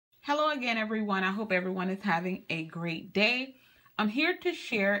Hello again, everyone. I hope everyone is having a great day. I'm here to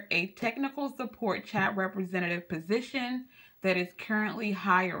share a technical support chat representative position that is currently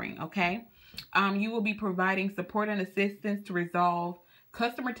hiring, okay? You will be providing support and assistance to resolve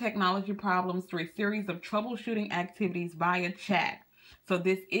customer technology problems through a series of troubleshooting activities via chat. So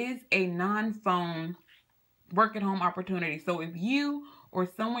this is a non-phone work at home opportunity. So if you or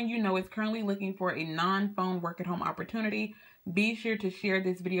someone you know is currently looking for a non-phone work at home opportunity, be sure to share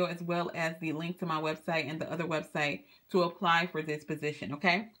this video as well as the link to my website and the other website to apply for this position,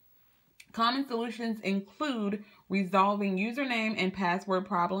 okay? Common solutions include resolving username and password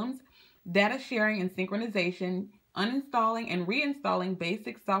problems, data sharing and synchronization, uninstalling and reinstalling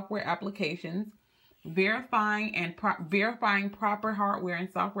basic software applications, verifying proper hardware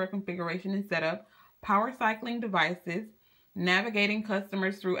and software configuration and setup, power cycling devices, navigating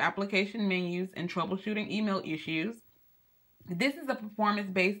customers through application menus, and troubleshooting email issues. This is a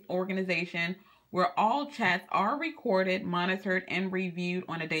performance-based organization where all chats are recorded, monitored, and reviewed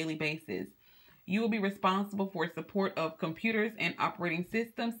on a daily basis. You will be responsible for support of computers and operating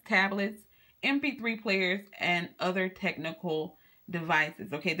systems, tablets, MP3 players, and other technical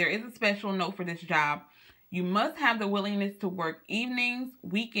devices. Okay, there is a special note for this job. You must have the willingness to work evenings,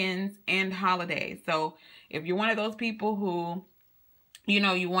 weekends, and holidays. So if you're one of those people who,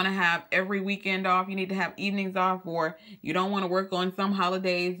 you want to have every weekend off, you need to have evenings off, or you don't want to work on some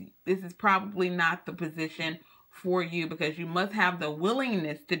holidays, this is probably not the position for you, because you must have the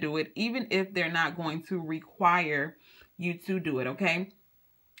willingness to do it, even if they're not going to require you to do it, okay?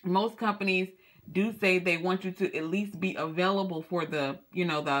 Most companies do say they want you to at least be available for the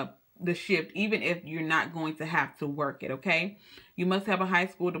shift, even if you're not going to have to work it, okay? You must have a high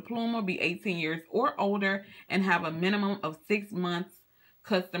school diploma, be 18 years or older, and have a minimum of 6 months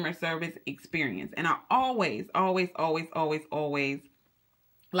customer service experience. And I always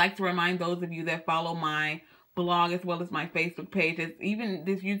like to remind those of you that follow my blog as well as my Facebook pages, even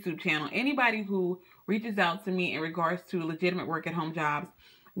this YouTube channel, anybody who reaches out to me in regards to legitimate work at home jobs,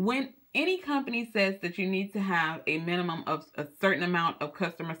 when any company says that you need to have a minimum of a certain amount of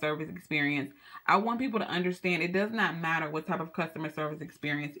customer service experience, I want people to understand it does not matter what type of customer service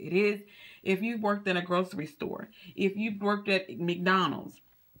experience it is. If you've worked in a grocery store, if you've worked at McDonald's,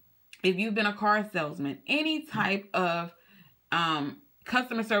 if you've been a car salesman, any type of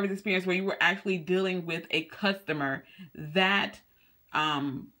customer service experience where you were actually dealing with a customer, that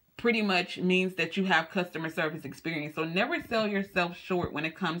pretty much means that you have customer service experience. So never sell yourself short when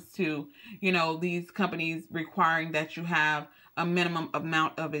it comes to, these companies requiring that you have a minimum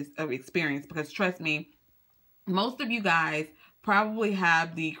amount of experience, because trust me, most of you guys probably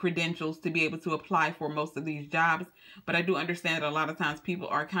have the credentials to be able to apply for most of these jobs. But I do understand that a lot of times people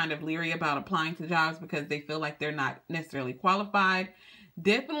are kind of leery about applying to jobs because they feel like they're not necessarily qualified.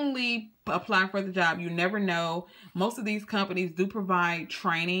 Definitely apply for the job. You never know. Most of these companies do provide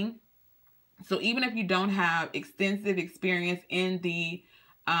training. So even if you don't have extensive experience in the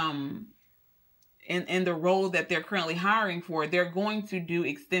in the role that they're currently hiring for, they're going to do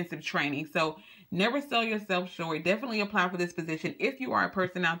extensive training. So never sell yourself short. Definitely apply for this position if you are a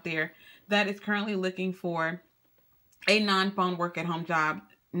person out there that is currently looking for a non-phone work at home job,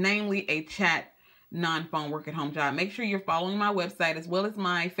 namely a chat non-phone work at home job. Make sure you're following my website as well as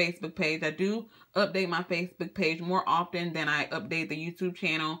my Facebook page. I do update my Facebook page more often than I update the YouTube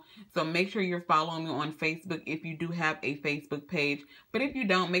channel. So make sure you're following me on Facebook if you do have a Facebook page. But if you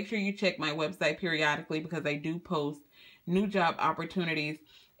don't, make sure you check my website periodically, because I do post new job opportunities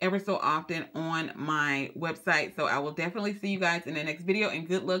ever so often on my website. So I will definitely see you guys in the next video, and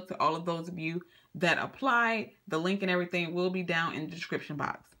good luck to all of those of you that apply. The link and everything will be down in the description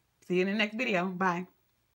box. See you in the next video. Bye.